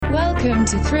Welcome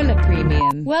to Thriller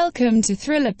Premium. Welcome to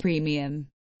Thriller Premium.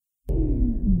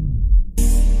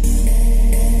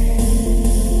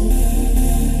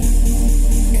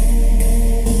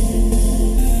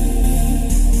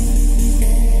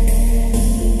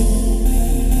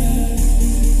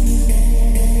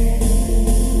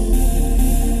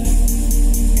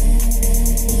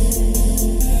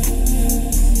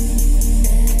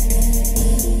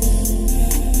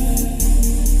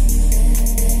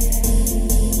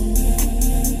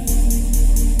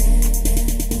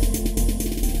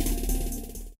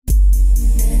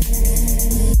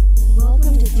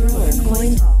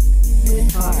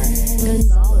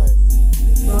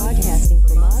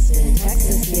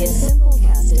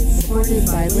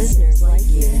 By listeners like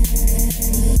you.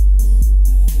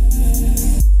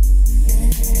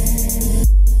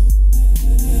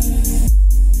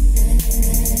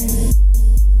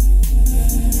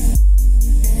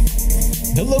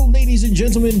 Hello, ladies and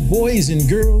gentlemen, boys and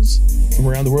girls from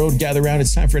around the world. Gather around.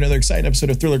 It's time for another exciting episode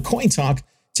of Thriller Coin Talk.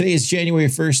 Today is January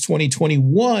 1st,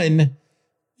 2021,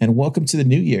 and welcome to the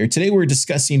new year. Today we're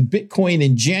discussing Bitcoin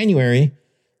in January.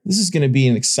 This is going to be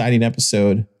an exciting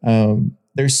episode.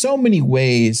 There's so many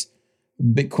ways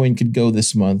Bitcoin could go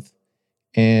this month,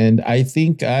 and I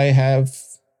think I have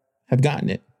gotten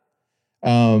it.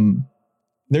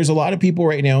 There's a lot of people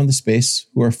right now in the space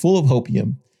who are full of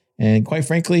hopium, and quite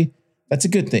frankly, that's a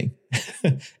good thing.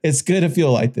 It's good to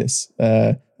feel like this.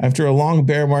 After a long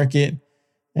bear market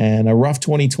and a rough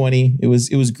 2020, it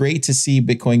was great to see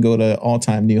Bitcoin go to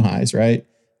all-time new highs, right?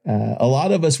 A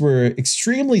lot of us were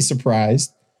extremely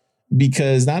surprised,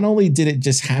 because not only did it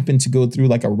just happen to go through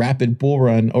like a rapid bull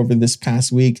run over this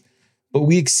past week, but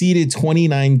we exceeded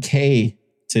 29K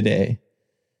today.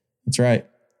 That's right.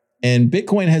 And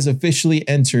Bitcoin has officially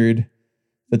entered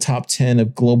the top 10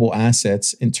 of global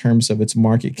assets in terms of its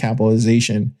market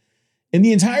capitalization in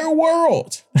the entire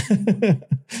world.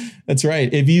 That's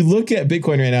right. If you look at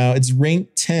Bitcoin right now, it's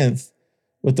ranked 10th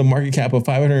with the market cap of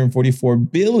 544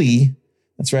 billion.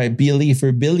 That's right. Billy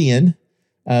for billion.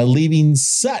 Leaving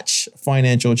such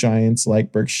financial giants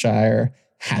like Berkshire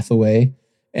Hathaway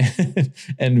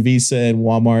and Visa and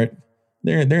Walmart.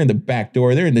 They're in the back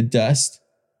door. They're in the dust.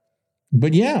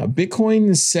 But yeah, Bitcoin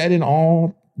is set an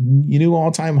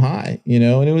all-time high, and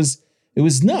it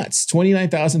was nuts.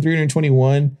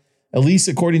 29,321, at least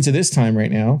according to this time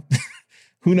right now.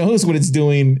 Who knows what it's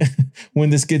doing when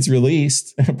this gets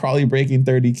released? Probably breaking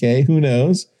 30K. Who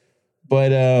knows?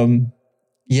 But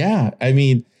yeah, I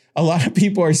mean, a lot of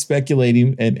people are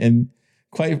speculating and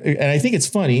I think it's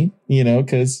funny,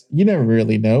 because you never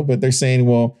really know, but they're saying,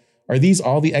 well, are these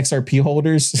all the XRP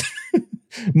holders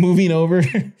moving over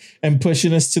and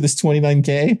pushing us to this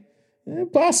 29K?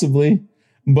 Possibly.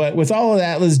 But with all of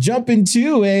that, let's jump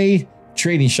into a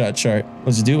trading shot chart.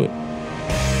 Let's do it.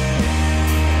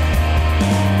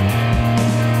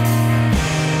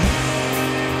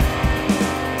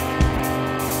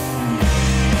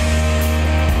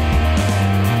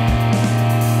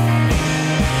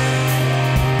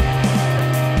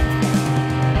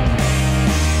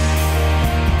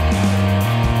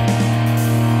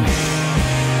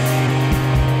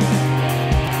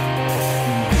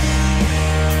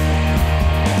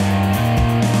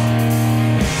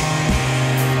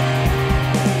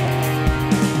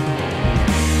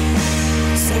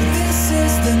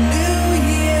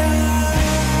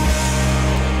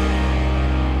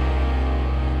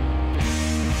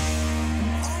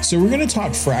 So we're going to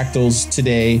talk fractals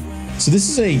today. So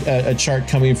this is a chart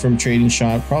coming from Trading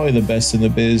Shot, probably the best in the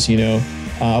biz,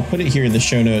 I'll put it here in the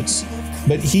show notes.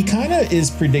 But he kind of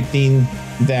is predicting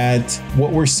that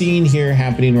what we're seeing here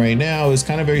happening right now is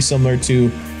kind of very similar to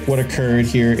what occurred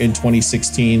here in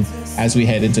 2016 as we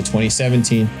head into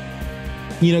 2017.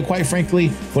 Quite frankly,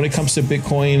 when it comes to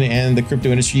Bitcoin and the crypto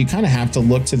industry, you kind of have to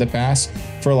look to the past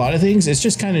for a lot of things. It's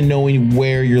just kind of knowing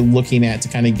where you're looking at to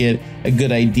kind of get a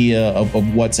good idea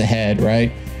of what's ahead,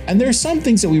 right? And there's some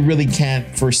things that we really can't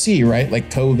foresee, right?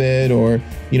 Like COVID or,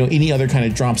 any other kind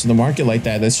of drops in the market like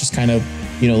that. That's just kind of,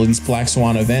 these black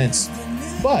swan events.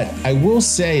 But I will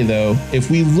say, though,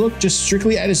 if we look just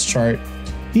strictly at his chart,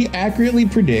 he accurately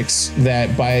predicts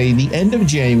that by the end of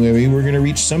January, we're going to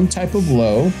reach some type of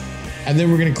low. And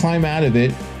then we're going to climb out of it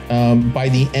by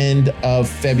the end of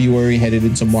February, headed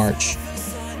into March.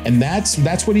 And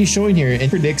that's what he's showing here, and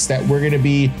predicts that we're going to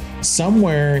be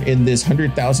somewhere in this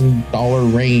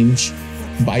 $100,000 range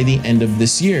by the end of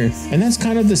this year. And that's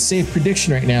kind of the safe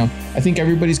prediction right now. I think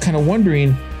everybody's kind of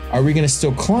wondering, are we going to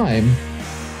still climb?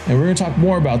 And we're going to talk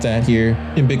more about that here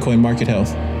in Bitcoin Market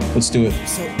Health. Let's do it.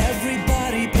 So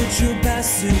everybody put your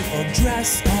best suit or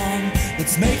dress on.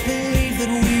 Let's make believe that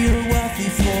we are wealthy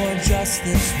before just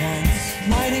this once.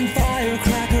 Lighting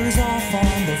firecrackers off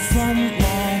on the front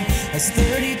lawn as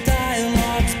 30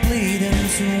 dialogues bleed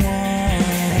into one.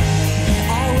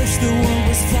 I wish the world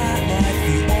was flat like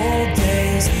the old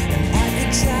days, and I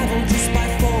could travel just by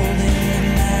folding the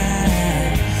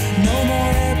map. No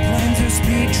more airplanes or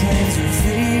speed trains or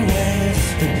freeways.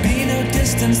 There'd be no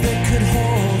distance that could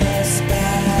hold us back.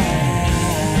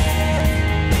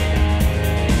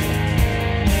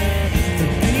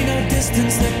 There'd be no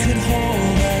distance that could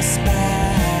hold us back.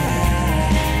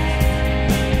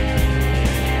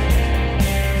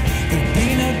 There'd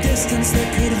be no distance that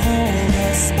could hold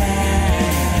us back.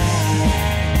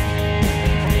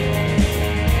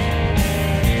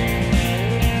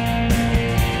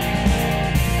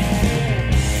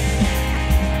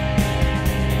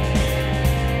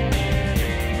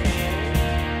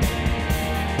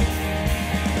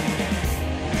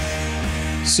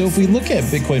 So if we look at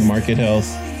Bitcoin market health,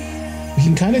 we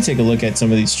can kind of take a look at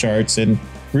some of these charts and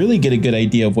really get a good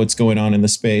idea of what's going on in the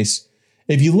space.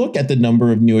 If you look at the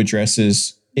number of new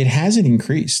addresses, it hasn't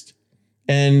increased.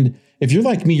 And if you're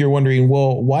like me, you're wondering,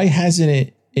 well, why hasn't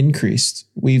it increased?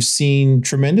 We've seen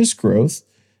tremendous growth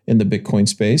in the Bitcoin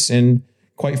space. And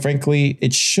quite frankly,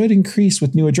 it should increase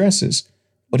with new addresses,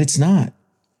 but it's not.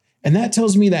 And that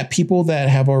tells me that people that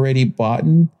have already bought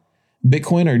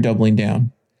Bitcoin are doubling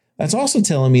down. That's also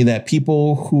telling me that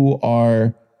people who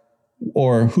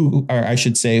were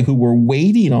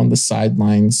waiting on the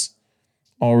sidelines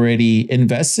already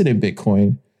invested in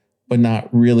Bitcoin, but not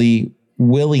really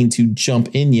willing to jump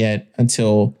in yet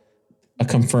until a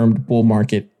confirmed bull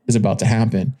market is about to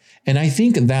happen. And I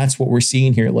think that's what we're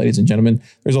seeing here, ladies and gentlemen.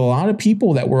 There's a lot of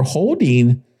people that were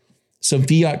holding some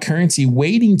fiat currency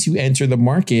waiting to enter the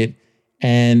market,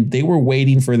 and they were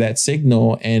waiting for that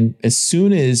signal. And as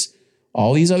soon as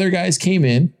all these other guys came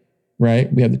in,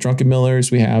 right? We have the Drunken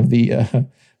Millers, we have the,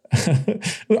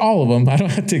 all of them. I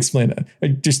don't have to explain that.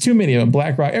 There's too many of them,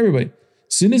 BlackRock, everybody.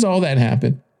 As soon as all that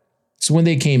happened, it's when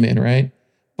they came in, right?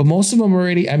 But most of them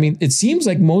already, it seems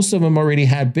like most of them already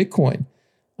had Bitcoin.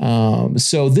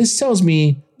 So this tells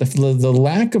me the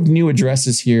lack of new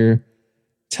addresses here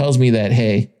tells me that,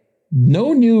 hey,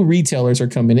 no new retailers are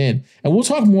coming in. And we'll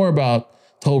talk more about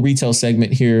the whole retail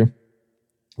segment here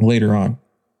later on.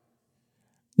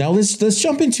 Now let's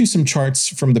jump into some charts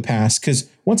from the past, because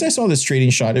once I saw this trading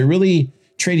shot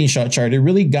chart, it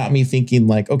really got me thinking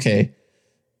like, okay,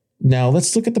 now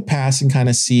let's look at the past and kind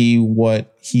of see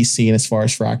what he's seeing as far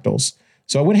as fractals.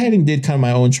 So I went ahead and did kind of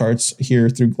my own charts here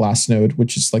through Glassnode,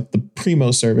 which is like the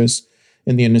primo service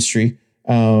in the industry.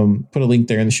 Put a link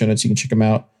there in the show notes, you can check them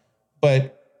out.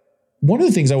 But one of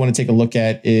the things I want to take a look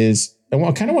at is, I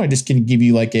kind of want to just give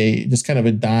you like just kind of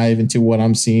a dive into what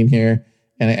I'm seeing here.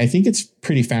 And I think it's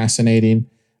pretty fascinating.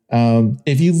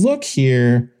 If you look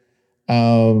here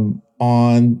I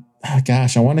want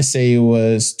to say it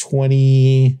was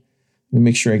 20. Let me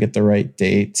make sure I get the right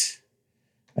date.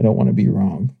 I don't want to be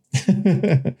wrong.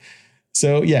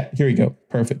 So yeah, here we go.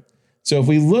 Perfect. So if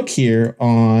we look here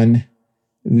on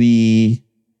the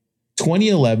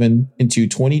 2011 into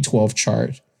 2012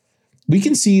 chart, we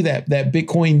can see that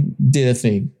Bitcoin did a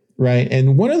thing, right?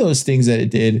 And one of those things that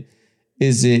it did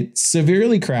is it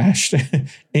severely crashed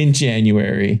in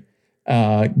January,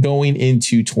 going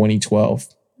into 2012,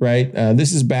 right?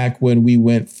 This is back when we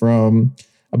went from,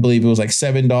 I believe it was like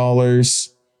 $7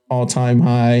 all-time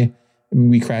high.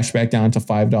 And we crashed back down to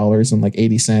 $5 and like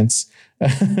 80 cents.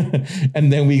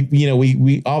 And then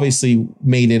we obviously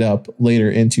made it up later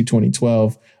into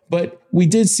 2012, but we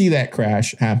did see that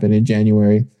crash happen in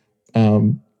January.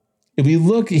 If we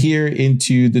look here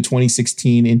into the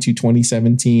 2016 into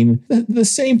 2017, the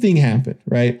same thing happened,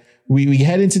 right? We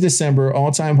head into December,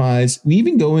 all-time highs. We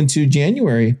even go into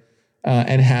January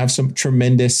and have some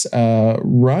tremendous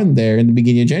run there in the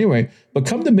beginning of January. But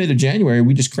come the mid of January,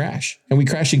 we just crash. And we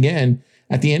crash again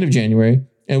at the end of January.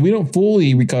 And we don't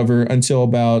fully recover until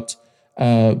about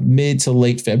mid to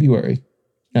late February.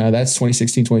 That's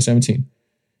 2016, 2017.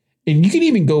 And you can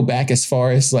even go back as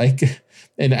far as like,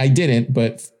 and I didn't,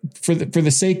 but for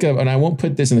the sake of, and I won't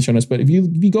put this in the show notes, but if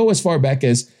you go as far back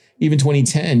as even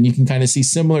 2010, you can kind of see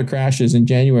similar crashes in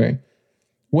January.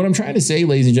 What I'm trying to say,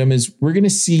 ladies and gentlemen, is we're going to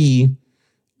see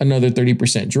another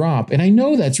 30% drop. And I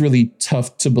know that's really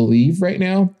tough to believe right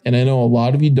now. And I know a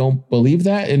lot of you don't believe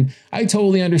that. And I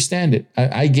totally understand it.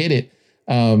 I get it.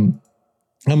 I'll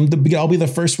be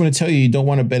the first one to tell you don't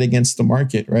want to bet against the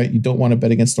market, right? You don't want to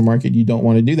bet against the market. You don't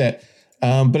want to do that.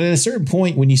 But at a certain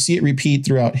point, when you see it repeat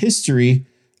throughout history,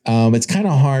 it's kind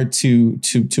of hard to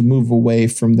move away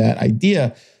from that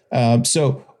idea.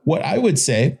 So what I would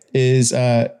say is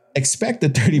expect the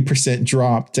 30%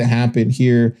 drop to happen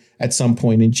here at some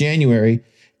point in January.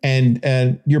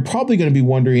 And you're probably going to be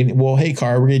wondering, well, hey,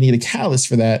 Car, we're going to need a catalyst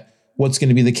for that. What's going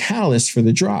to be the catalyst for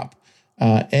the drop?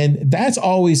 And that's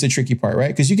always the tricky part, right?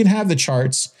 Because you can have the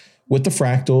charts with the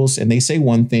fractals and they say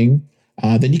one thing.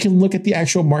 Then you can look at the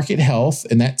actual market health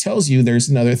and that tells you there's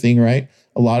another thing, right?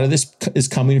 A lot of this is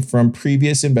coming from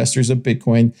previous investors of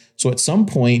Bitcoin. So at some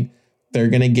point they're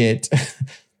going to get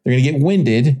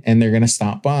winded and they're going to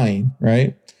stop buying,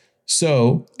 right?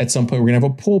 So at some point we're going to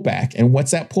have a pullback. And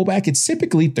what's that pullback? It's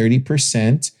typically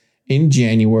 30% in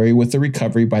January with a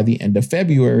recovery by the end of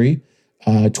February,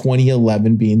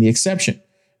 2011 being the exception.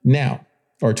 Now,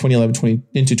 or 2011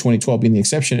 into 2012 being the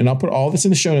exception. And I'll put all this in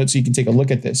the show notes so you can take a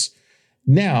look at this.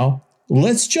 Now,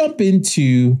 let's jump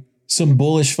into some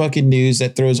bullish fucking news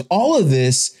that throws all of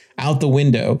this out the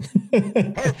window.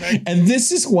 And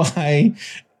this is why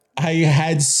I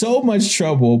had so much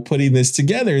trouble putting this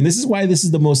together. And this is why this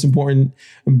is the most important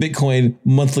Bitcoin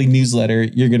monthly newsletter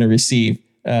you're going to receive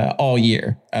all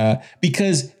year.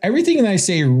 Because everything that I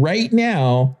say right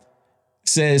now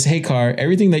says, hey, Car,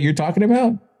 everything that you're talking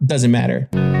about doesn't matter.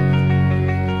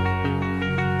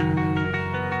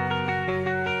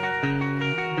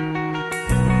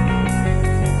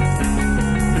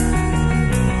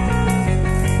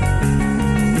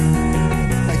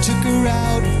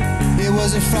 It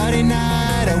was a Friday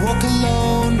night, I woke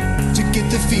alone to get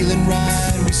the feeling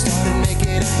right. We started making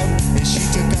out and she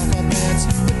took off my pants,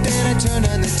 but then I turned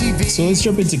on the TV. So let's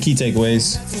jump into key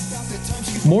takeaways.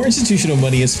 More institutional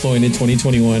money is flowing in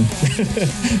 2021.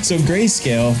 So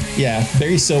Grayscale, yeah,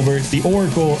 Barry Silbert, the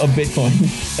oracle of Bitcoin.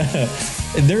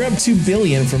 They're up $2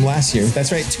 billion from last year.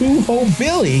 That's right, $2 whole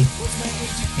billion.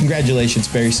 Congratulations,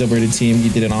 Barry Silbert and team. You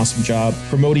did an awesome job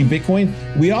promoting Bitcoin.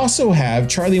 We also have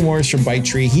Charlie Morris from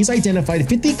ByteTree. He's identified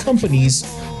 50 companies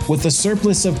with a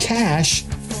surplus of cash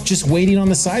just waiting on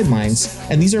the sidelines.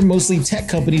 And these are mostly tech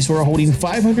companies who are holding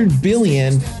 500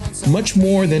 billion, much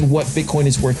more than what Bitcoin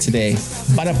is worth today.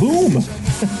 Bada boom.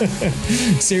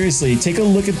 Seriously, take a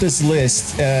look at this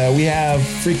list. We have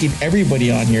freaking everybody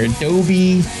on here.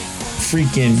 Adobe,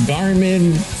 freaking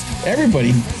Garmin,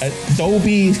 everybody,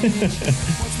 Adobe.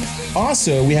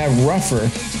 Also, we have Ruffer.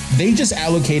 They just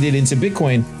allocated into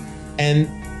Bitcoin. And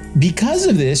because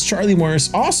of this, Charlie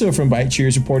Morris, also from ByteTree,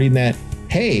 is reporting that,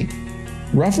 hey,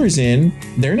 Ruffer's in,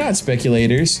 they're not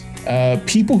speculators.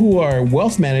 People who are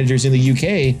wealth managers in the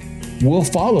UK will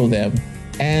follow them.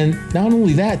 And not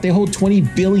only that, they hold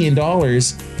 $20 billion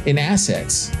in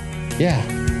assets. Yeah.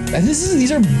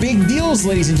 These are big deals,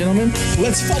 ladies and gentlemen.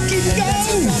 Let's fucking go!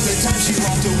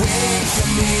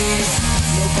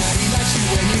 Nobody likes you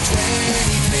when you're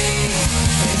 23,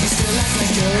 and you still act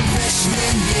like you're in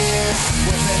freshman year.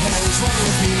 What the hell is wrong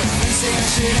with me? My friends say I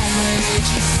should have my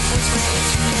age. What's wrong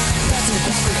with you? That's the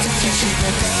best of times you should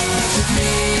break up with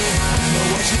me. Know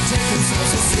what you take themselves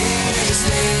so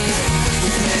seriously.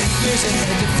 With many years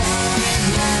ahead to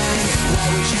find line. Why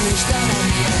would you wish down on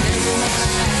me? I never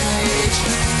want my age.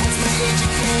 What's my age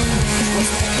again?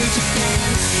 What's my age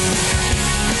again?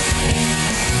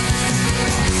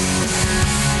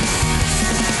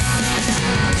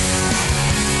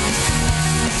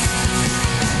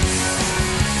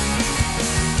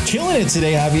 Killing it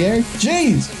today, Javier.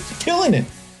 Jeez, killing it.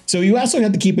 So you also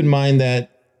have to keep in mind that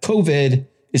COVID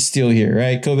is still here,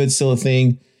 right? COVID's still a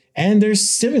thing. And there's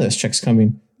stimulus checks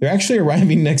coming. They're actually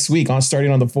arriving next week,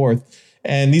 starting on the 4th.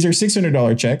 And these are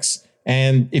 $600 checks.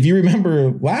 And if you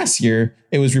remember last year,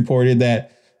 it was reported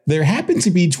that there happened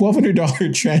to be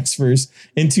 $1,200 transfers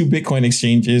into Bitcoin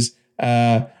exchanges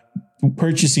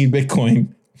purchasing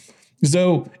Bitcoin.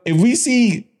 So if we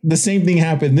see the same thing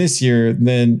happen this year,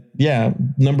 then yeah,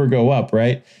 number go up,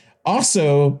 right?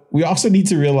 Also, we also need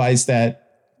to realize that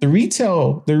the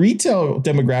retail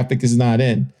demographic is not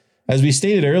in. As we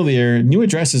stated earlier, new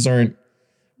addresses aren't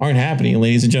happening,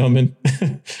 ladies and gentlemen.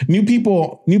 New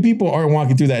people aren't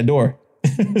walking through that door.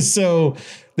 So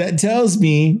that tells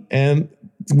me, and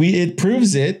it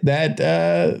proves it, that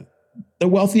the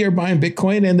wealthy are buying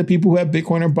Bitcoin and the people who have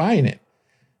Bitcoin are buying it.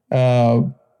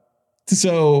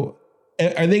 So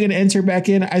are they going to enter back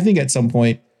in? I think at some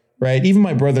point, right? Even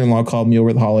my brother-in-law called me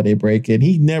over the holiday break and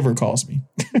he never calls me.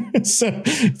 So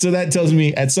that tells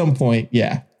me at some point,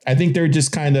 yeah, I think they're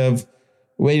just kind of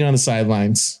waiting on the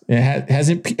sidelines. It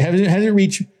hasn't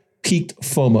reached peaked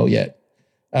FOMO yet.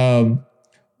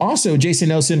 Also, Jason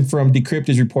Nelson from Decrypt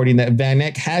is reporting that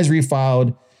VanEck has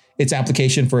refiled its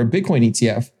application for a Bitcoin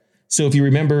ETF. So if you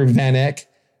remember, VanEck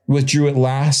withdrew it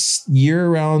last year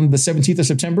around the 17th of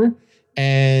September.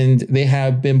 And they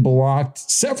have been blocked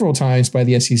several times by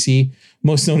the SEC,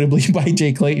 most notably by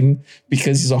Jay Clayton,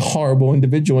 because he's a horrible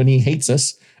individual and he hates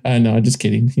us. No, just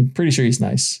kidding. I'm pretty sure he's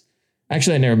nice.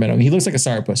 Actually, I never met him. He looks like a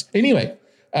sourpuss. Anyway,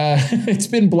 it's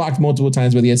been blocked multiple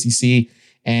times by the SEC,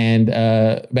 and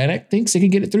Bannock thinks they can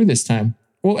get it through this time.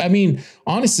 Well, I mean,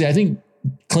 honestly, I think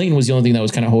Clayton was the only thing that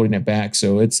was kind of holding it back.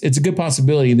 So it's a good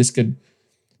possibility. This could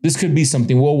be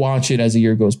something. We'll watch it as the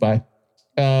year goes by.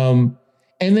 And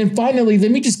then finally,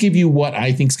 let me just give you what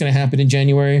I think is going to happen in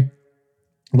January.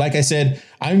 Like I said,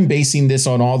 I'm basing this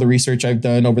on all the research I've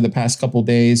done over the past couple of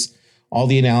days, all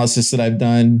the analysis that I've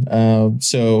done.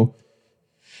 So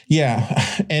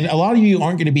yeah, and a lot of you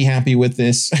aren't going to be happy with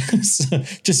this. So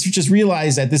just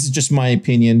realize that this is just my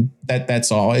opinion.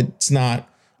 That's all. It's not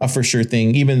a for sure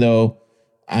thing, even though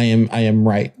I am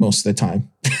right most of the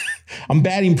time. I'm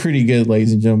batting pretty good,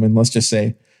 ladies and gentlemen. Let's just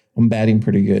say I'm batting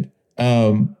pretty good.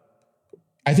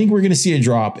 I think we're going to see a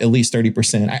drop at least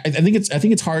 30%. I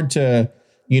think it's hard to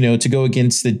go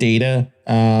against the data,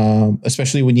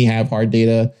 especially when you have hard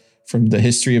data from the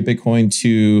history of Bitcoin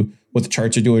to what the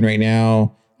charts are doing right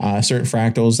now, certain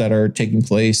fractals that are taking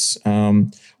place,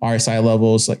 RSI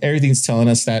levels, like everything's telling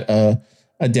us that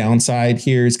a downside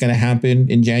here is going to happen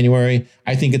in January.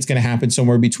 I think it's going to happen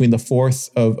somewhere between the 4th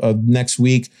of next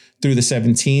week through the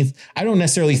 17th. I don't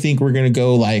necessarily think we're going to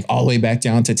go like all the way back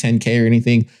down to 10K or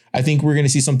anything. I think we're going to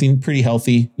see something pretty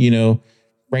healthy.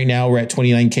 Right now we're at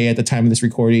 29K at the time of this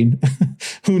recording.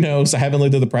 Who knows? I haven't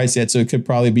looked at the price yet, so it could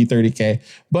probably be 30K.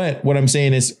 But what I'm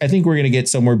saying is I think we're going to get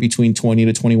somewhere between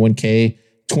 20 to 21K,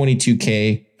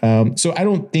 22K. So I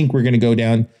don't think we're going to go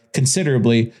down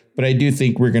considerably, but I do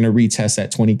think we're going to retest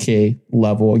that 20K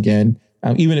level again,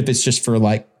 even if it's just for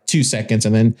like 2 seconds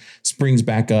and then springs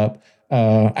back up.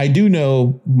 I do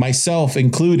know myself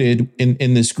included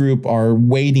in this group are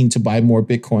waiting to buy more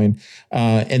Bitcoin.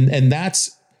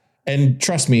 And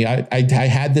trust me, I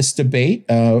had this debate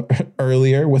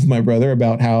earlier with my brother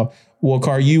about how, well,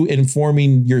 are you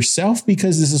informing yourself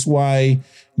because this is why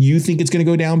you think it's going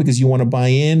to go down because you want to buy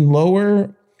in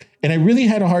lower? And I really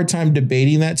had a hard time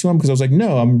debating that to him because I was like,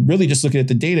 no, I'm really just looking at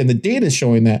the data, and the data is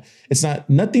showing that it's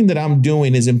nothing that I'm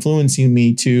doing is influencing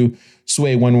me to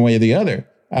sway one way or the other.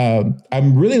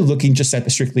 I'm really looking just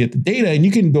strictly at the data, and you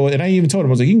can go, and I even told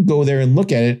him, I was like, you can go there and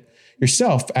look at it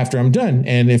yourself after I'm done.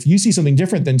 And if you see something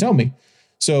different, then tell me.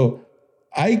 So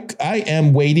I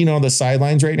am waiting on the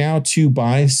sidelines right now to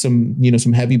buy some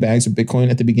heavy bags of Bitcoin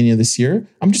at the beginning of this year.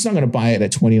 I'm just not going to buy it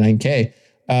at 29K.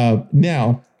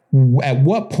 Now, at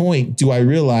what point do I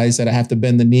realize that I have to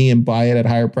bend the knee and buy it at a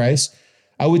higher price?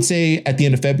 I would say at the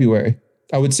end of February.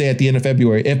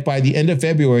 If by the end of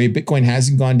February, Bitcoin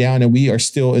hasn't gone down and we are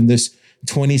still in this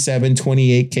 27,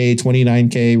 28K,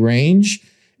 29K range,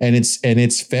 and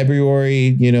it's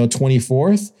February,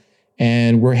 24th,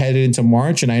 and we're headed into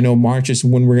March, and I know March is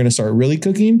when we're going to start really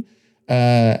cooking.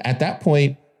 At that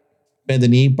point, bend the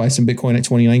knee, buy some Bitcoin at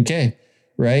 29K,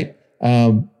 right?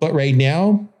 But right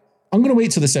now, I'm going to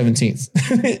wait till the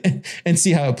 17th and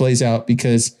see how it plays out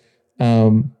because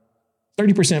 30%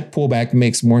 pullback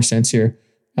makes more sense here.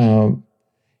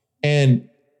 And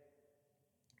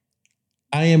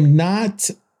I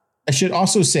should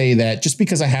also say that just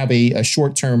because I have a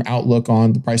short-term outlook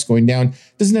on the price going down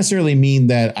doesn't necessarily mean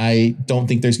that I don't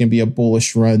think there's going to be a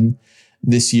bullish run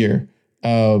this year.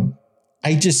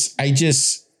 I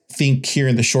just think here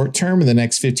in the short term, in the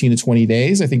next 15 to 20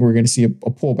 days, I think we're going to see a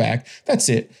pullback. That's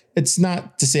it. It's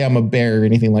not to say I'm a bear or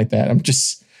anything like that. I'm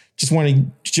just want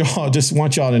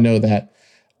y'all to know that.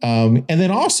 And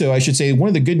then also I should say one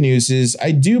of the good news is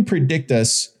I do predict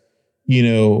us, in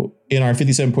our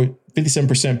 57%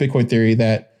 Bitcoin theory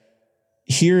that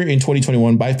here in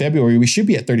 2021 by February, we should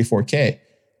be at 34K.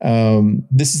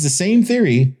 This is the same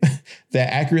theory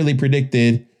that accurately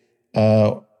predicted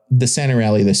the Santa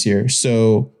rally this year.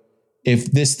 So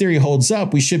if this theory holds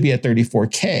up, we should be at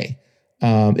 34K.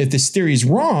 If this theory is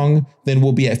wrong, then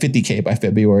we'll be at 50K by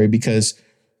February because,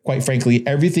 quite frankly,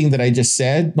 everything that I just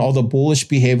said, all the bullish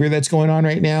behavior that's going on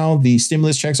right now, the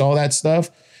stimulus checks, all that stuff,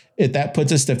 if that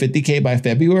puts us to 50K by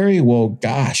February, well,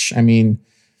 gosh, I mean,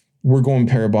 we're going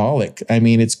parabolic. I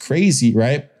mean, it's crazy,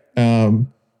 right?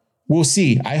 We'll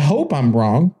see. I hope I'm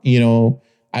wrong.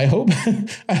 I hope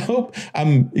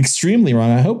I'm extremely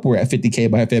wrong. I hope we're at 50K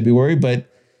by February, but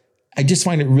I just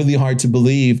find it really hard to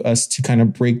believe us to kind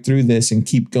of break through this and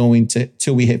keep going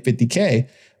till we hit 50K.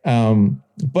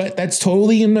 But that's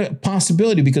totally in the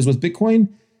possibility because with Bitcoin,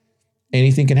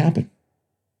 anything can happen.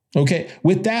 Okay,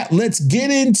 with that, let's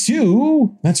get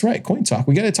into, that's right, Coin Talk.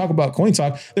 We got to talk about Coin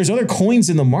Talk. There's other coins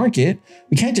in the market.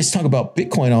 We can't just talk about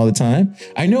Bitcoin all the time.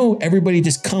 I know everybody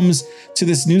just comes to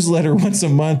this newsletter once a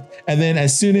month, and then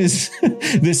as soon as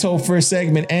this whole first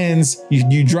segment ends,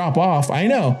 you drop off. I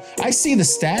know. I see the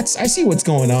stats. I see what's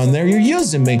going on there. You're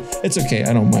using me. It's okay.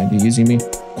 I don't mind you using me.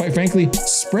 Quite frankly,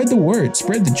 spread the word,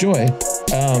 spread the joy.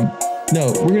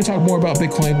 No, we're going to talk more about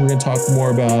Bitcoin. We're going to talk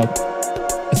more about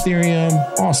Ethereum,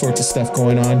 all sorts of stuff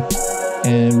going on.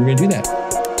 And we're going to do that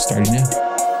starting now.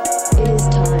 It is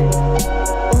time.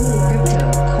 Only crypto,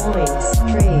 coins,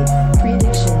 trade,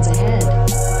 predictions ahead.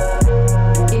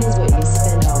 It is what you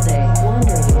spend all day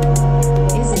wondering,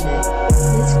 isn't it?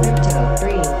 This crypto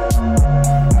dream.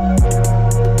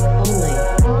 Only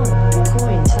on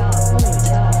Coin Talk, Coin Talk, Coin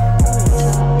Talk, Coin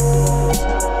Talk.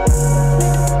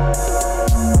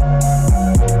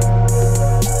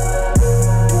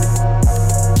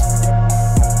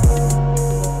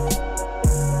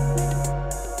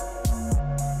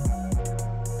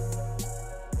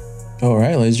 All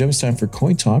right, ladies and gentlemen, it's time for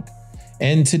Coin Talk.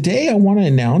 And today I want to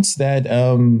announce that,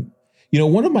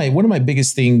 one of my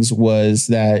biggest things was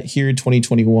that here in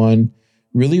 2021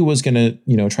 really was going to,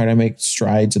 try to make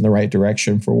strides in the right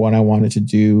direction for what I wanted to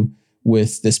do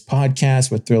with this podcast,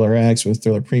 with Thriller X, with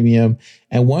Thriller Premium.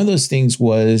 And one of those things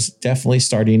was definitely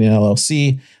starting an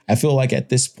LLC. I feel like at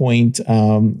this point,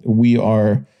 we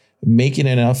are making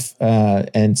enough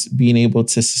and being able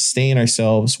to sustain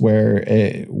ourselves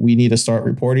where we need to start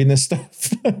reporting this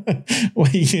stuff,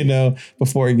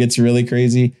 before it gets really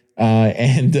crazy.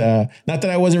 And not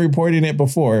that I wasn't reporting it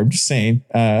before, I'm just saying,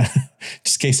 just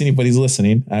in case anybody's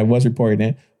listening, I was reporting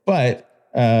it. But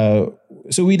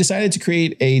so we decided to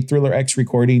create a Thriller X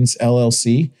Recordings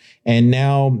LLC. And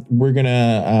now we're going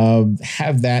to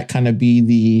have that kind of be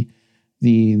the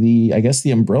I guess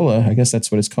the umbrella, I guess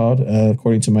that's what it's called,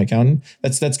 according to my accountant.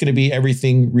 That's going to be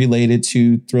everything related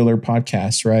to Thriller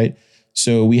podcasts, right?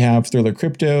 So we have Thriller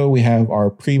Crypto, we have our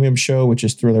premium show, which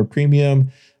is Thriller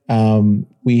Premium.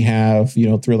 We have,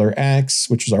 Thriller X,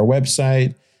 which is our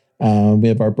website. We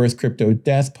have our Birth Crypto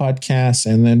Death podcast.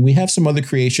 And then we have some other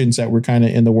creations that we're kind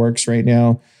of in the works right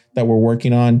now that we're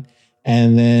working on.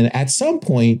 And then at some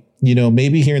point,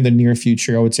 maybe here in the near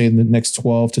future, I would say in the next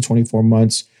 12 to 24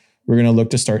 months, we're going to look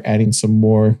to start adding some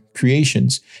more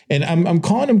creations. And I'm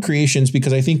calling them creations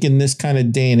because I think in this kind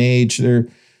of day and age, there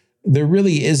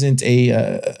really isn't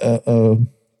a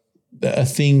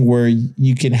thing where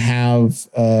you can have,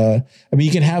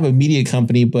 you can have a media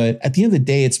company, but at the end of the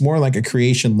day, it's more like a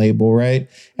creation label, right?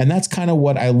 And that's kind of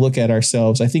what I look at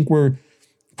ourselves. I think we're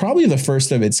probably the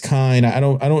first of its kind. I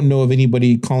don't know of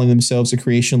anybody calling themselves a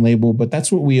creation label, but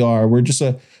that's what we are.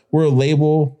 We're a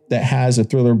label that has a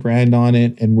Thriller brand on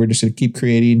it, and we're just going to keep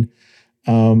creating.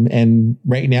 And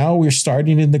right now we're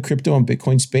starting in the crypto and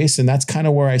Bitcoin space, and that's kind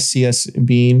of where I see us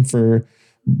being for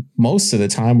most of the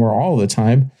time or all of the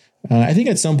time. I think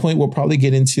at some point we'll probably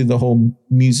get into the whole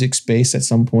music space at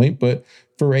some point, but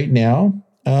for right now,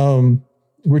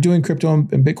 we're doing crypto and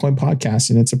Bitcoin podcasts,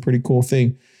 and it's a pretty cool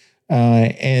thing.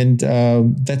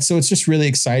 So it's just really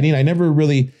exciting. I never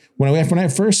really, when I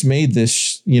first made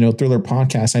this, Thriller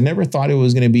podcast, I never thought it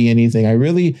was going to be anything. I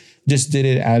really just did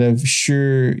it out of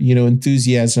sheer,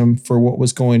 enthusiasm for what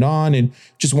was going on and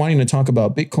just wanting to talk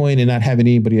about Bitcoin and not having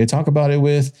anybody to talk about it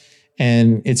with.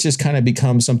 And it's just kind of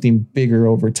become something bigger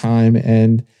over time.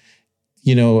 And,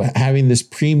 having this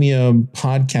premium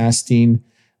podcasting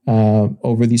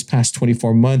over these past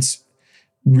 24 months,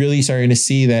 really starting to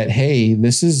see that, hey,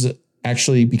 this is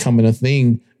actually becoming a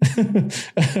thing.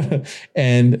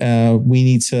 And we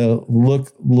need to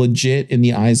look legit in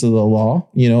the eyes of the law,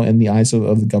 in the eyes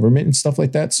of the government and stuff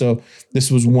like that. So this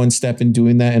was one step in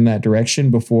doing that in that direction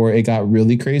before it got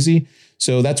really crazy.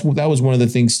 So that was one of the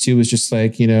things too, is just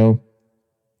like,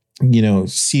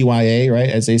 CYA, right,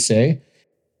 as they say.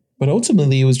 But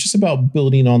ultimately, it was just about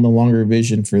building on the longer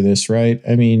vision for this, right?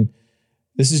 I mean,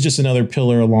 this is just another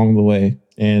pillar along the way.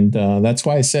 And that's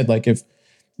why I said, like, if,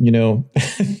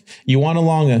 you want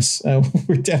along us,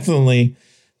 we're definitely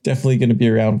going to be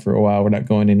around for a while. We're not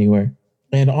going anywhere.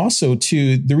 And also,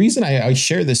 too, the reason I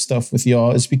share this stuff with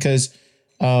y'all is because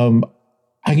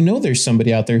I know there's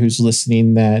somebody out there who's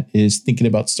listening that is thinking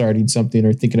about starting something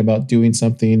or thinking about doing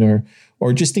something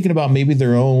or just thinking about maybe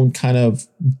their own kind of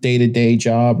day-to-day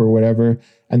job or whatever.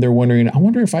 And they're wondering, I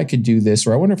wonder if I could do this,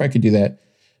 or I wonder if I could do that.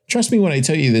 Trust me when I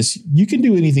tell you this, you can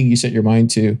do anything you set your mind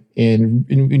to. And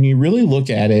when you really look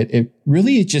at it,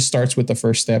 it just starts with the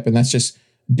first step, and that's just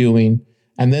doing.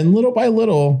 And then little by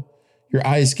little, your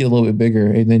eyes get a little bit bigger,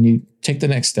 and then you take the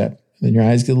next step, and then your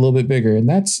eyes get a little bit bigger. And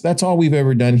that's all we've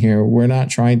ever done here. We're not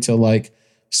trying to like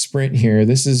sprint here.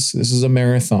 This is a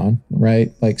marathon,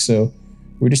 right? Like, so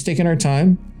we're just taking our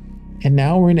time. And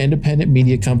now we're an independent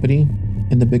media company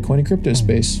in the Bitcoin and crypto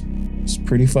space. It's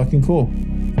pretty fucking cool.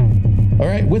 All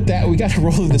right, with that, we got to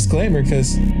roll the disclaimer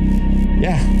because,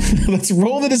 yeah, let's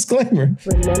roll the disclaimer.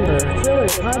 Remember, Thriller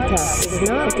Podcast is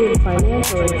not good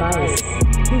financial advice.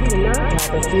 He cannot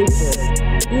tell the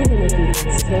future, even if he can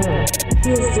scare.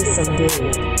 He is just some dude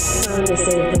trying to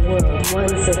save the world one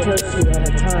Satoshi at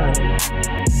a time.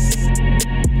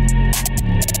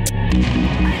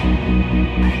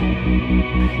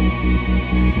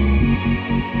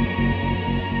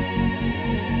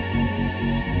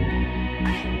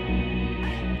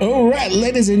 All right,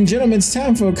 ladies and gentlemen, it's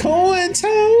time for Coin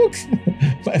Talk.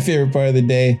 My favorite part of the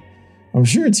day. I'm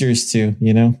sure it's yours too,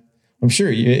 you know? I'm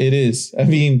sure it is. I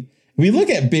mean, we look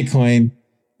at Bitcoin.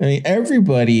 I mean,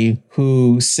 everybody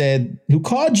who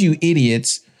called you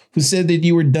idiots, who said that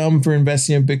you were dumb for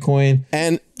investing in Bitcoin.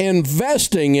 And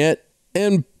investing it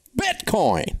in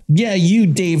Bitcoin. Yeah, you,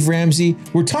 Dave Ramsey.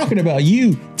 We're talking about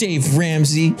you, Dave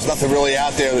Ramsey. There's nothing really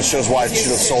out there that shows why it should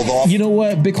have sold off. You know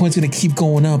what? Bitcoin's going to keep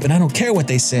going up, and I don't care what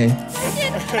they say.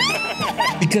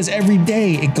 Because every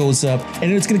day it goes up,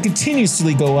 and it's going to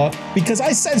continuously go up because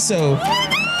I said so.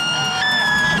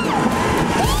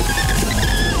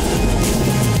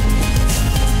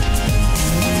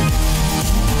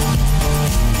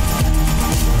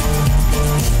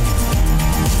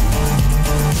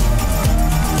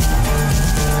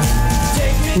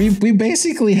 We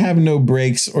basically have no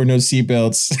brakes or no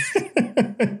seatbelts.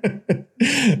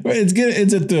 But it's good.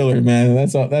 It's a thriller, man.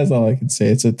 That's all I can say.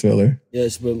 It's a thriller.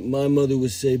 Yes, but my mother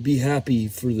would say, be happy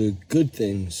for the good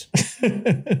things.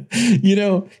 You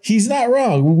know, he's not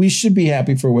wrong. We should be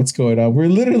happy for what's going on. We're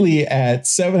literally at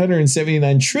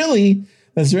 779 trillion.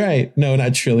 That's right. No,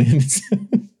 not trillions.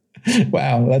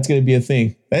 Wow, that's going to be a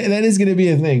thing. That is going to be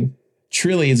a thing.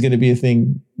 Trillion is going to be a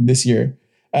thing this year.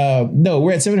 No,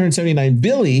 we're at 779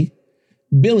 billion.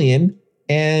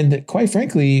 And quite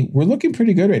frankly, we're looking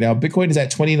pretty good right now. Bitcoin is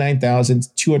at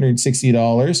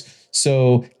 $29,260.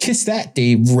 So kiss that,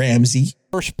 Dave Ramsey.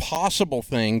 Worst possible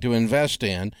thing to invest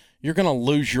in, you're going to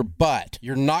lose your butt.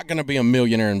 You're not going to be a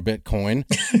millionaire in Bitcoin.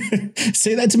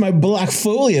 Say that to my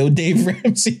Blockfolio, Dave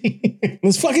Ramsey.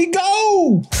 Let's fucking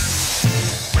go.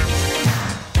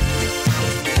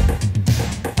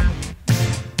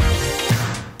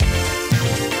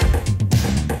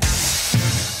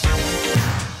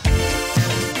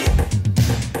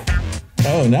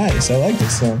 Oh, nice. I like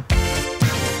this song.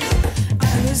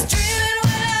 I was dreaming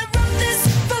when I wrote this.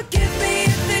 Forgive me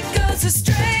if it goes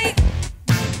astray.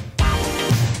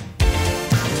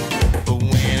 But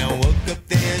when I woke up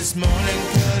this morning,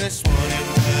 could have sworn it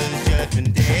was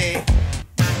Judgment Day.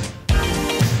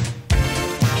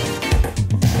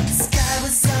 The sky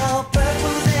was all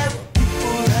purple, there were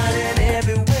people running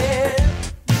everywhere.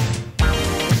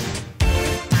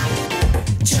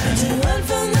 Trying to run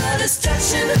from the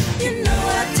destruction, you know I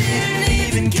didn't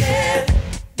even care.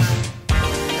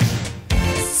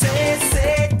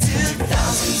 Say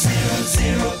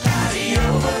 2000 party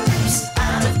over, oops,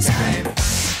 out of time.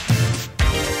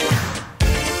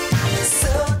 So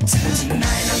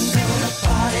tonight I'm gonna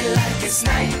party like it's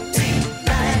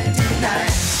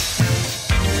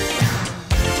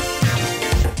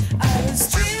 1999. I was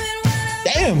dreaming when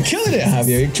I Damn, killing it,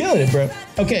 Javier. You're killing it, bro.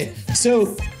 Okay,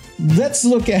 so let's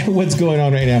look at what's going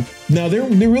on right now. Now, there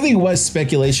really was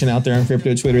speculation out there on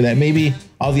crypto Twitter that maybe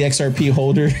all the XRP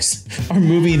holders are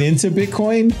moving into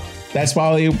Bitcoin. That's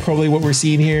probably what we're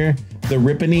seeing here, the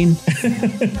rippening,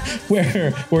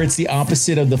 where it's the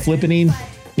opposite of the flippening,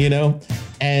 you know?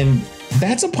 And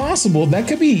that's that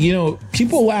could be, you know,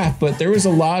 people laugh, but there was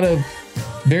a lot of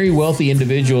very wealthy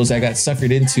individuals that got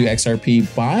suckered into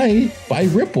XRP by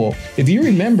Ripple. If you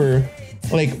remember,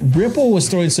 like, Ripple was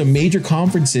throwing some major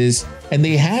conferences and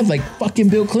they had like fucking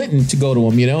Bill Clinton to go to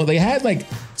them, you know? They had like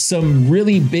some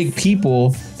really big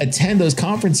people attend those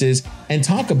conferences and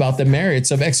talk about the merits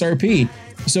of XRP.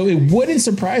 So it wouldn't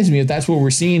surprise me if that's what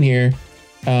we're seeing here.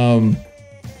 I'm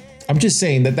just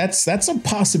saying that's a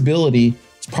possibility.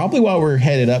 It's probably why we're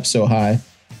headed up so high.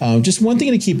 Just one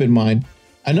thing to keep in mind.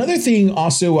 Another thing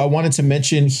also I wanted to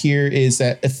mention here is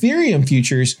that Ethereum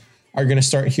futures are going to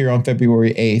start here on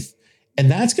February 8th. And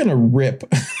that's going to rip.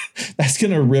 That's going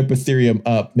to rip Ethereum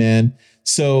up, man.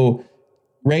 So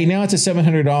right now it's at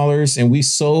 $700 and we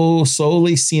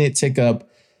slowly seen it tick up.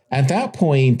 At that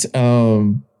point,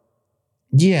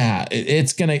 yeah,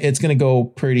 it's going to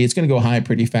go high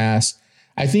pretty fast.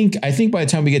 I think by the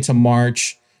time we get to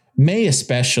March, May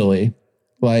especially,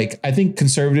 Like, I think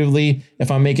conservatively,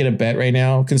 if I'm making a bet right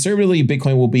now, conservatively,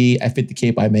 Bitcoin will be at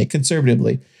 50K by May,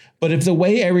 conservatively. But if the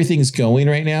way everything's going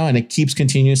right now and it keeps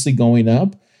continuously going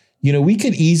up, you know, we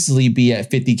could easily be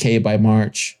at 50K by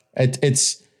March.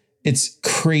 It's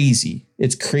crazy.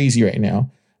 It's crazy right now.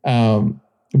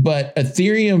 But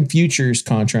Ethereum futures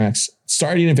contracts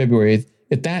starting in February,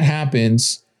 if that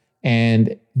happens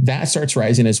and that starts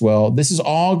rising as well, this is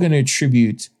all going to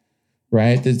attribute,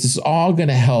 right? This is all going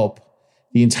to help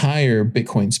the entire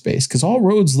Bitcoin space, because all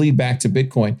roads lead back to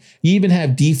Bitcoin. You even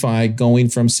have DeFi going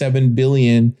from 7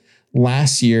 billion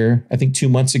last year, I think 2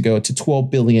 months ago, to 12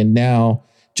 billion now,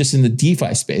 just in the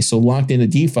DeFi space. So locked into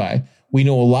DeFi. We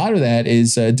know a lot of that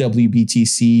is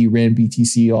WBTC, REN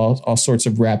BTC, all sorts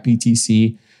of wrap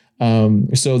BTC.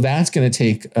 So that's going to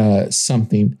take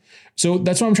something. So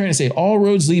that's what I'm trying to say. All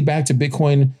roads lead back to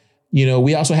Bitcoin. You know,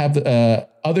 we also have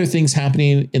other things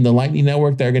happening in the Lightning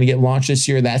Network that are going to get launched this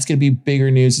year. That's going to be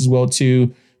bigger news as well,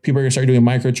 too. People are going to start doing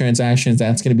microtransactions.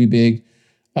 That's going to be big.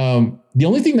 The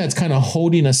only thing that's kind of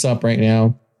holding us up right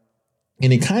now,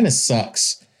 and it kind of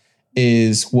sucks,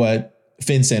 is what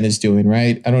FinCEN is doing,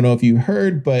 right? I don't know if you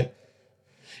heard, but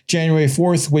January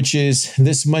 4th, which is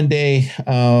this Monday,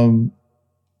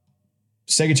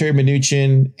 Secretary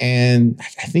Mnuchin, and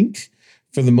I think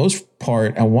for the most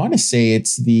part, I want to say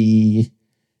it's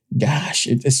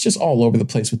it's just all over the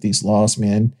place with these laws,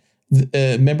 man.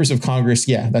 Members of Congress,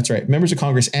 yeah, that's right. Members of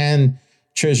Congress and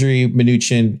Treasury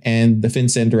Mnuchin and the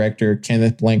FinCEN director,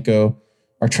 Kenneth Blanco,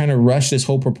 are trying to rush this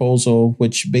whole proposal,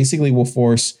 which basically will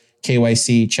force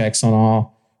KYC checks on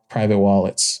all private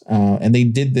wallets. And they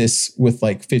did this with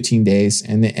like 15 days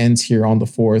and it ends here on the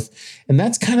 4th. And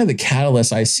that's kind of the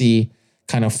catalyst I see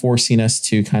kind of forcing us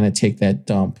to kind of take that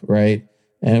dump, right?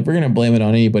 And if we're going to blame it on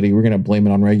anybody, we're going to blame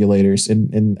it on regulators.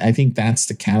 And I think that's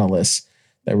the catalyst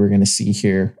that we're going to see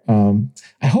here.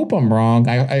 I hope I'm wrong.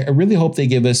 I really hope they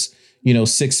give us,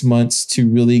 6 months to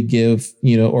really give,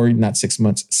 or not 6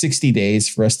 months, 60 days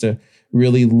for us to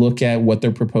really look at what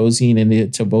they're proposing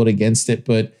and to vote against it.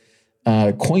 But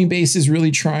Coinbase is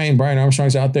really trying. Brian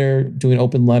Armstrong's out there doing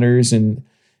open letters, and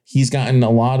he's gotten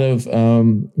a lot of,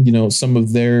 some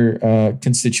of their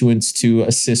constituents to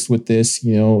assist with this.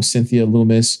 Cynthia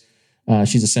Loomis,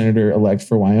 she's a senator elect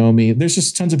for Wyoming. There's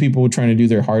just tons of people trying to do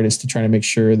their hardest to try to make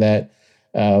sure that,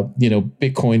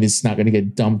 Bitcoin is not going to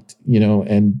get dumped,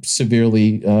 and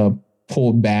severely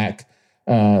pulled back.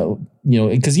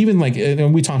 Because even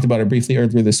and we talked about it briefly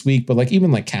earlier this week, but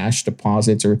even cash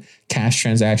deposits or cash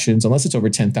transactions, unless it's over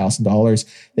 $10,000,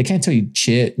 they can't tell you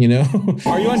shit,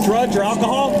 Are you on drugs or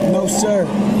alcohol? No, sir.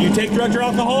 Do you take drugs or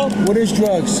alcohol? What is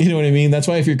drugs? You know what I mean? That's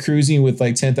why if you're cruising with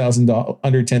 $10,000,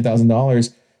 under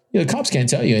 $10,000, the cops can't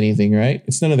tell you anything, right?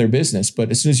 It's none of their business.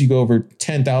 But as soon as you go over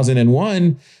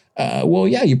 10,001,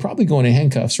 you're probably going in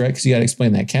handcuffs, right? Because you got to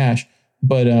explain that cash.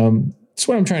 But that's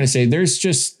what I'm trying to say.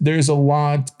 There's a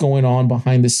lot going on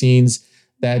behind the scenes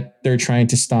that they're trying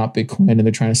to stop Bitcoin, and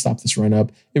they're trying to stop this run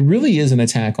up. It really is an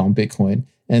attack on Bitcoin,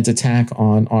 and it's an attack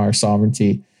on our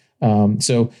sovereignty.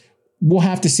 So we'll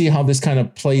have to see how this kind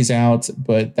of plays out.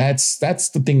 But that's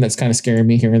the thing that's kind of scaring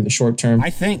me here in the short term. I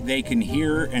think they can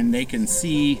hear and they can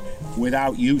see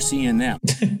without you seeing them.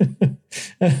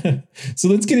 So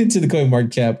let's get into the coin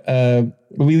market cap.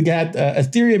 We got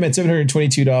Ethereum at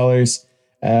 $722.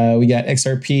 We got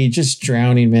XRP just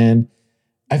drowning, man.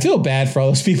 I feel bad for all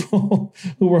those people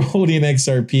who were holding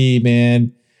XRP,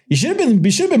 man. You should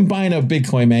have been buying up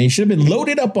Bitcoin, man. You should have been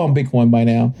loaded up on Bitcoin by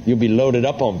now. You'll be loaded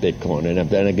up on Bitcoin and have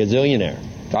been a gazillionaire.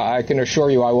 I can assure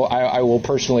you, I will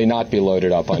personally not be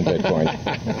loaded up on Bitcoin.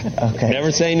 Okay.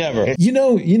 Never say never.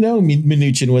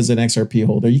 Mnuchin was an XRP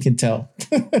holder. You can tell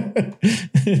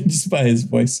just by his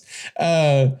voice.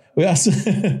 We also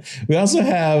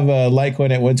have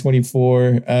Litecoin at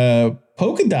 124.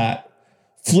 Polkadot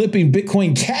flipping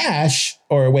Bitcoin Cash,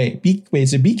 or wait,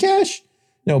 is it Bcash?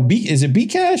 No, is it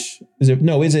Bcash? Is it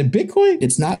Bitcoin?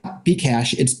 It's not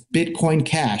Bcash. It's Bitcoin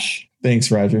Cash.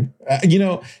 Thanks, Roger.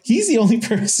 He's the only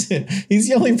person. He's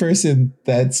the only person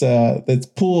that's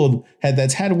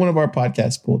had one of our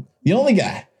podcasts pulled. The only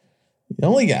guy.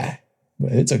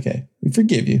 But it's okay. We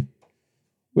forgive you.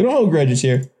 We don't hold grudges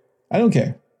here. I don't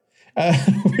care.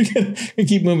 We're gonna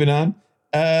keep moving on.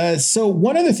 So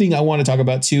one other thing I want to talk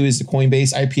about too is the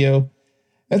Coinbase IPO.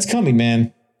 That's coming,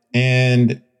 man.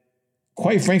 And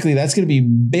quite frankly, that's going to be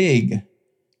big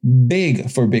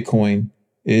for Bitcoin.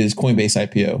 Is Coinbase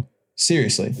IPO.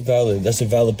 Seriously. That's a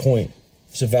valid point.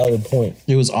 It's a valid point.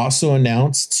 It was also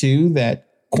announced too that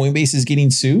Coinbase is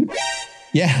getting sued.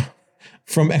 Yeah.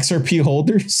 From XRP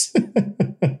holders.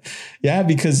 Yeah,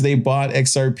 because they bought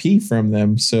XRP from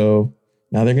them. So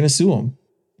now they're going to sue them.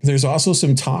 there's also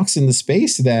some talks in the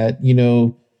space that, you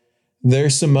know,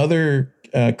 there's some other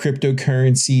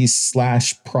cryptocurrencies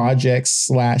 /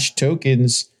 projects /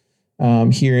 tokens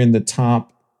here in the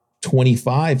top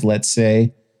 25, let's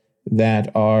say,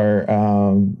 that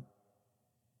are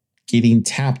getting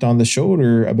tapped on the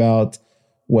shoulder about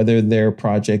whether their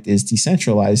project is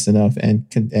decentralized enough and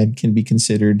can be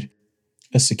considered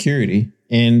a security.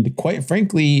 And quite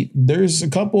frankly, there's a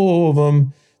couple of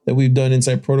them that we've done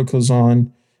Insight Protocols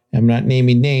on. I'm not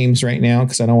naming names right now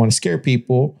because I don't want to scare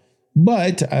people.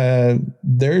 But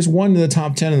there's one in the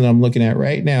top 10 that I'm looking at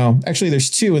right now. Actually, there's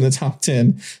two in the top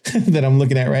 10 that I'm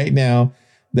looking at right now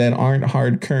that aren't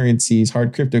hard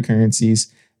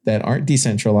cryptocurrencies, that aren't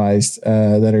decentralized,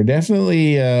 that are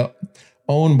definitely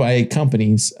owned by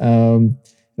companies. I'm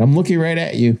looking right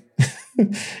at you.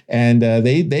 And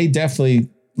they definitely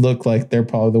look like they're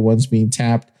probably the ones being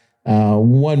tapped,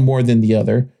 one more than the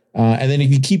other. And then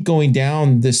if you keep going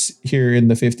down this here in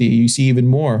the 50, you see even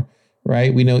more.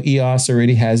 Right. We know EOS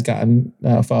already has gotten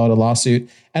filed a lawsuit,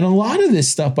 and a lot of this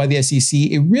stuff by the SEC,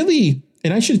 it really,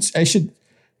 and I should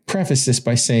preface this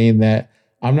by saying that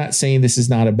I'm not saying this is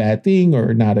not a bad thing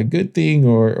or not a good thing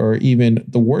or even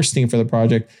the worst thing for the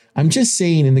project. I'm just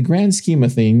saying in the grand scheme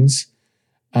of things,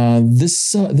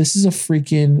 this is a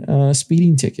freaking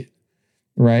speeding ticket,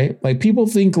 right? Like people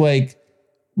think like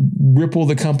Ripple,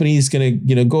 the company, is going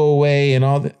to, go away and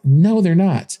all that. No, they're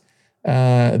not.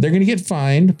 They're going to get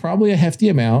fined, probably a hefty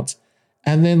amount,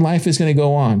 and then life is going to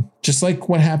go on. Just like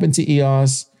what happened to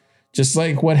EOS, just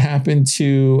like what happened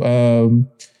to,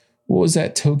 what was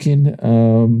that token?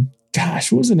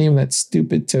 What was the name of that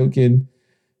stupid token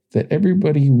that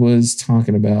everybody was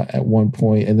talking about at one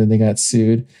point, and then they got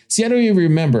sued? See, I don't even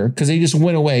remember because they just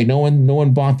went away. No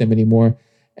one bought them anymore.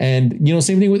 And,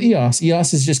 same thing with EOS.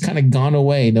 EOS has just kind of gone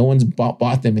away. No one's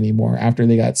bought them anymore after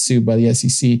they got sued by the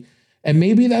SEC. And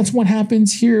maybe that's what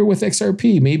happens here with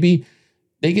XRP. Maybe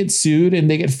they get sued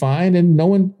and they get fined and no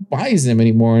one buys them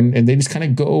anymore and they just kind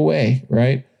of go away,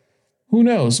 right? Who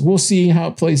knows? We'll see how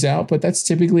it plays out, but that's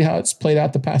typically how it's played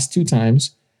out the past two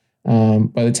times by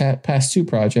the past two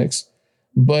projects.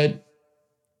 But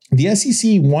the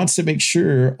SEC wants to make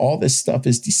sure all this stuff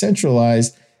is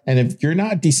decentralized. And if you're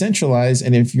not decentralized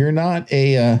and if you're not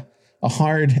a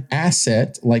hard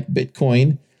asset like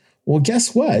Bitcoin, well,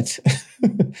 guess what?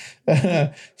 You're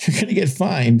going to get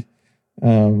fined.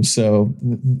 So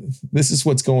this is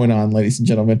what's going on, ladies and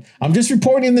gentlemen. I'm just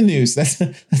reporting the news.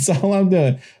 That's all I'm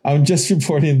doing. I'm just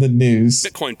reporting the news.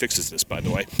 Bitcoin fixes this, by the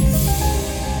way.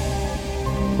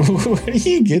 Where do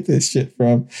you get this shit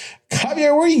from?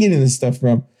 Javier, where are you getting this stuff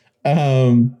from?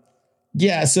 So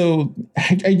that's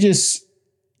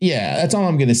all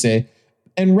I'm going to say.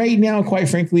 And right now, quite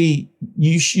frankly,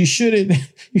 you shouldn't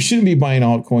be buying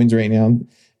altcoins right now.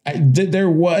 There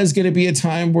was going to be a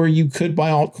time where you could buy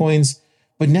altcoins,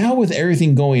 but now with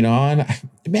everything going on,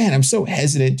 man, I'm so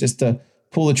hesitant just to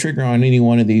pull the trigger on any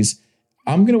one of these.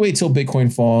 I'm going to wait till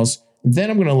Bitcoin falls, then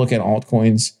I'm going to look at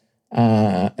altcoins,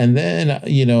 and then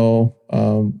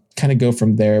kind of go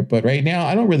from there. But right now,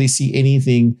 I don't really see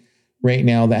anything right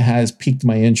now that has piqued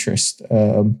my interest.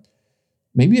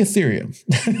 Maybe Ethereum.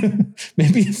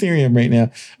 Maybe Ethereum right now.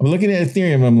 I'm looking at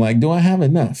Ethereum. I'm like, do I have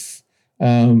enough?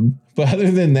 But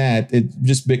other than that, it's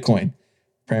just Bitcoin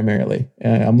primarily.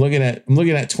 I'm looking at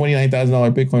 $29,000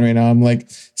 Bitcoin right now. I'm like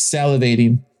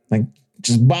salivating, like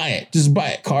just buy it,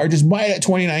 Car. Just buy it at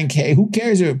 29K. Who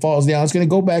cares if it falls down? It's going to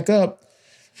go back up.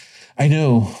 I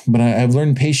know, but I've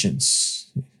learned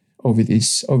patience over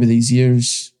these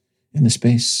years in the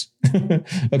space.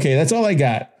 Okay, that's all I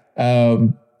got.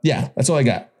 That's all I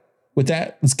got. With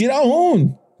that, let's get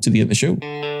on to the end of the show.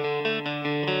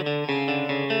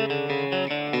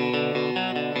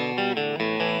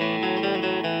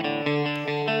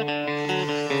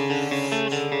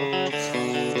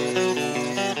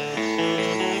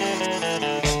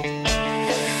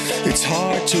 It's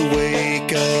hard to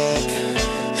wake up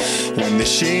when the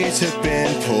shades have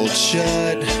been pulled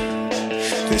shut.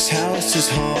 This house is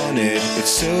haunted, it's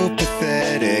so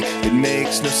pathetic, it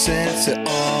makes no sense at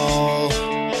all.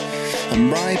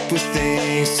 I'm ripe with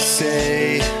things to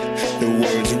say, the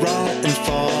words rot and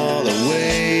fall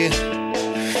away.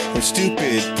 What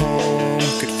stupid poem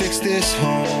could fix this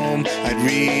home? I'd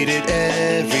read it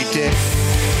every day.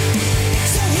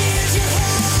 So here's your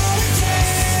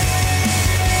holiday.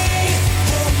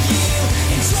 Hope you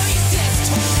enjoyed this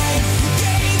time. You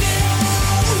gave it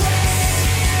all away.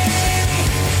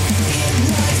 It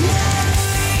was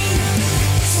mine.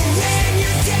 So when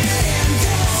you're dead and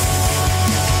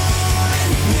gone,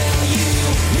 will you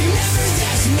remember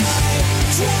this night?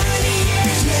 20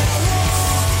 years now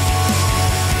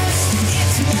lost.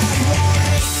 It's not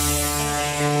right.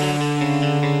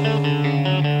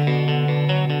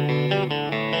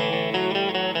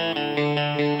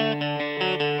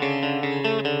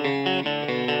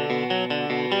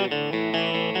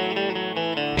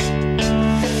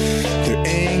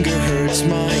 hurts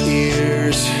my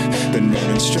ears. Been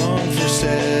running strong for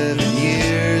 7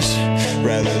 years.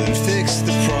 Rather than fix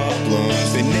the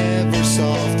problems, they never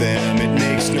solve them. It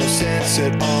makes no sense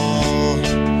at all.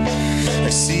 I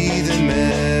see them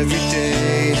every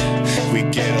day. We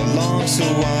get along, so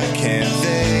why can't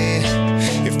they?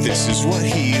 If this is what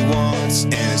he wants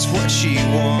and it's what she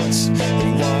wants,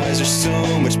 then why is there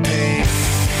so much pain?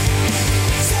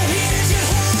 So here's your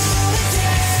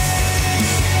holiday.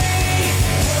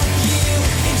 Hope you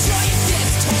enjoy it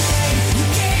this time. You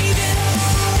gave it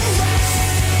all away.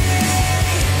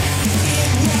 It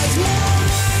was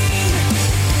mine.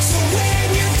 So when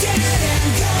you're dead and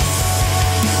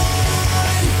gone,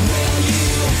 will you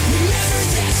remember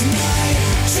this night?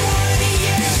 20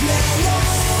 years now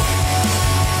lost.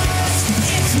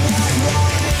 It's not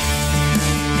right.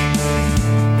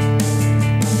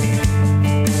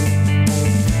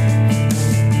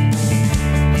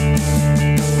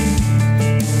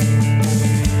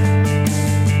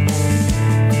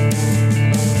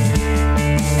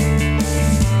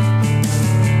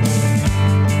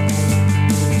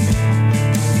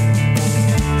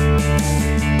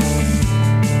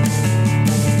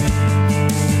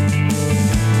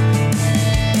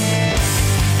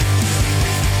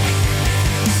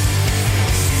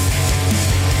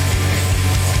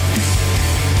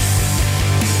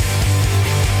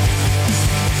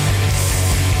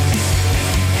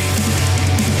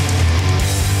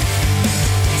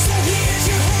 So here's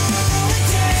your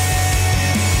holiday.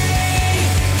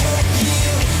 Hope you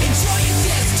enjoy it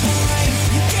this time.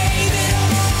 You gave it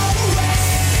all away.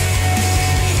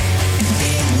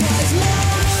 It was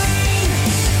mine.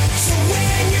 So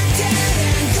when you're dead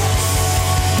and gone,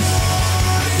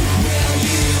 will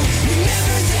you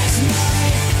remember this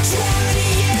night? 20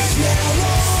 years now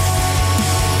lost.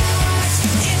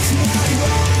 It's not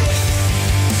right.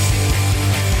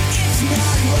 It's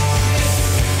not right.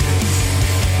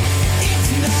 It's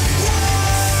not right.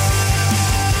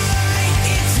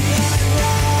 It's not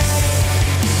right.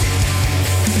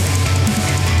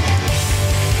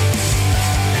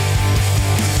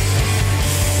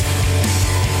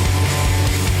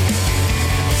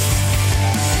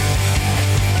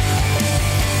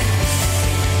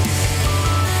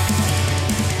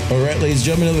 All right, ladies and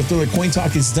gentlemen, another Thriller Coin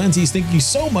Talk is done. Thank you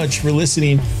so much for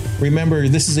listening. Remember,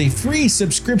 this is a free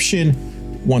subscription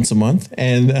once a month,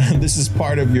 and this is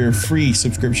part of your free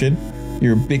subscription,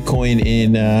 your Bitcoin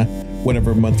in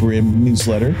whatever month we're in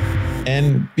newsletter.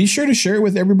 And be sure to share it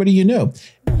with everybody you know.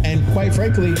 And quite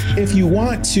frankly, if you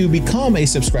want to become a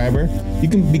subscriber, you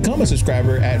can become a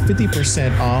subscriber at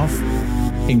 50% off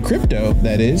in crypto,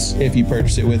 that is, if you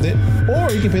purchase it with it, or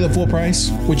you can pay the full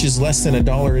price, which is less than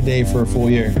 $1 a day for a full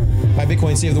year. Buy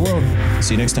Bitcoin, save the world.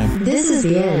 See you next time. This is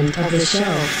the end of the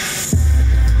show.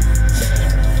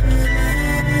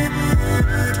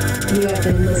 You have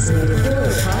been listening to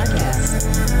Thriller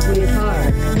Podcast with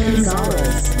Hard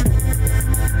Gonzalez.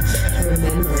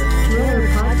 Remember, Thriller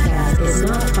Podcast is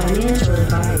not financial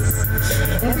advice.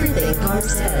 Everything Hard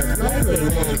said likely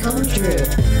won't come true.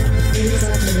 It's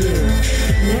up to you.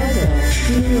 Now go,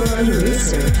 do your own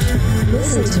research.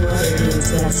 Listen to other dudes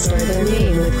that start their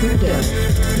name with crypto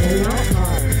and not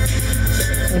Hard.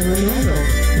 And remember,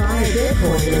 buy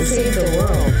Bitcoin and save the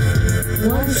world.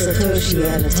 One Satoshi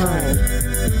at a time.